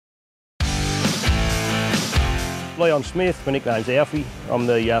Leon Smith, my nickname's Alfie. I'm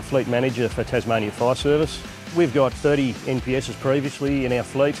the fleet manager for Tasmania Fire Service. We've got 30 NPSs previously in our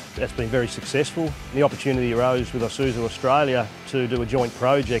fleet. That's been very successful. The opportunity arose with Isuzu Australia to do a joint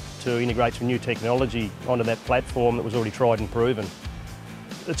project to integrate some new technology onto that platform that was already tried and proven.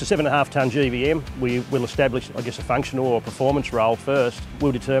 It's a 7.5 tonne GVM. We will establish, I guess, a functional or performance role first.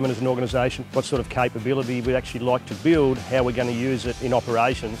 We'll determine as an organisation what sort of capability we'd actually like to build, how we're going to use it in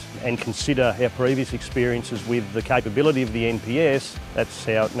operations, and consider our previous experiences with the capability of the NPS. That's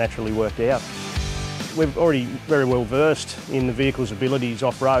how it naturally worked out. We're already very well versed in the vehicle's abilities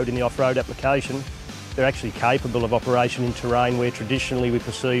off-road in the off-road application. They're actually capable of operation in terrain where traditionally we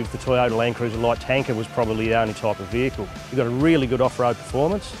perceived the Toyota Land Cruiser light tanker was probably the only type of vehicle. You've got a really good off-road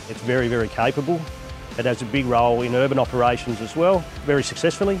performance. It's very, very capable. It has a big role in urban operations as well, very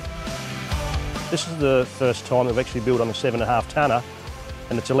successfully. This is the first time we've actually built on a 7.5 tonner,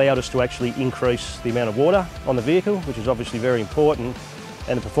 and it's allowed us to actually increase the amount of water on the vehicle, which is obviously very important.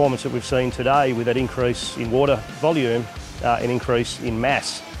 And the performance that we've seen today with that increase in water volume, an increase in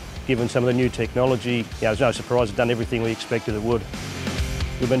mass, given some of the new technology, it's no surprise it's done everything we expected it would.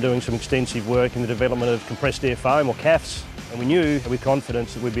 We've been doing some extensive work in the development of compressed air foam, or CAFs, and we knew with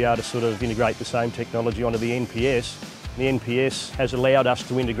confidence that we'd be able to sort of integrate the same technology onto the NPS. The NPS has allowed us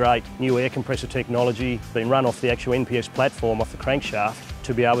to integrate new air compressor technology being run off the actual NPS platform, off the crankshaft,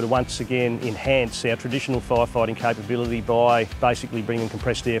 to be able to once again enhance our traditional firefighting capability by basically bringing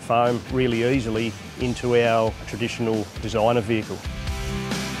compressed air foam really easily into our traditional designer vehicle.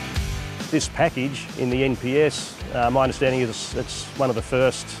 This package in the NPS, my understanding is it's one of the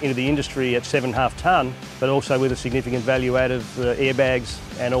first into the industry at 7.5 tonne, but also with a significant value add of airbags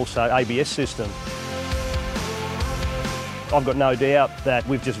and also ABS system. I've got no doubt that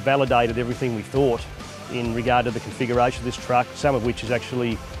we've just validated everything we thought in regard to the configuration of this truck, some of which is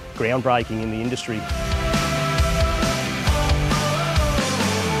actually groundbreaking in the industry.